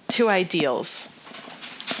 2 ideals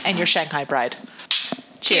and your Shanghai Bride.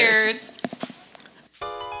 Cheers.